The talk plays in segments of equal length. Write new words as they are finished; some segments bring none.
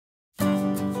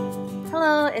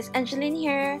Hello, it's Angeline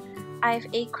here. I have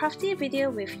a crafty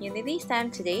video with Unity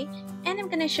stamp today, and I'm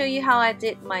going to show you how I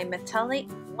did my metallic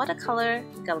watercolor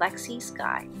galaxy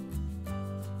sky.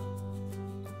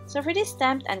 So I've already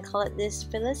stamped and colored this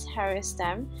Phyllis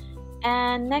stamp,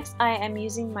 and next I am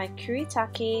using my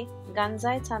Kuretake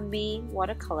Gansai Tambi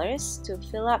watercolors to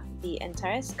fill up the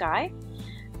entire sky.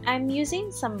 I'm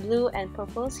using some blue and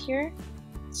purples here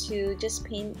to just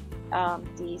paint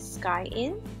the sky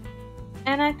in,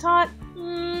 and I thought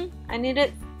I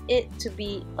needed it to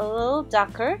be a little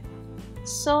darker,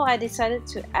 so I decided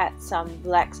to add some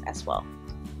blacks as well.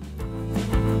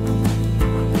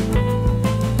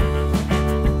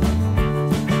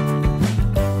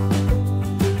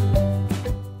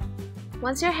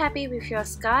 Once you're happy with your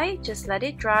sky, just let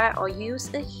it dry or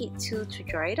use a heat tool to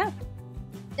dry it up.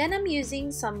 Then I'm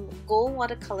using some gold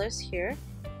watercolors here,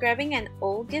 grabbing an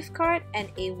old gift card and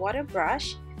a water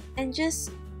brush and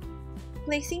just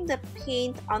placing the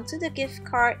paint onto the gift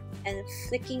card and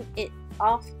flicking it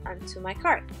off onto my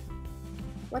card.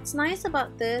 What's nice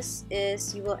about this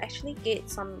is you will actually get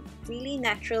some really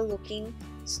natural looking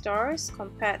stars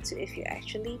compared to if you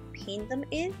actually paint them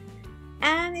in,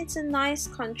 and it's a nice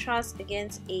contrast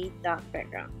against a dark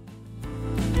background.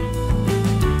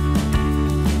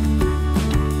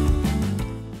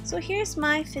 So here's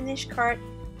my finished card.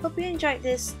 Hope you enjoyed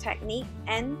this technique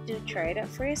and do try it out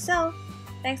for yourself.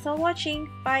 Thanks for watching.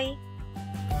 Bye!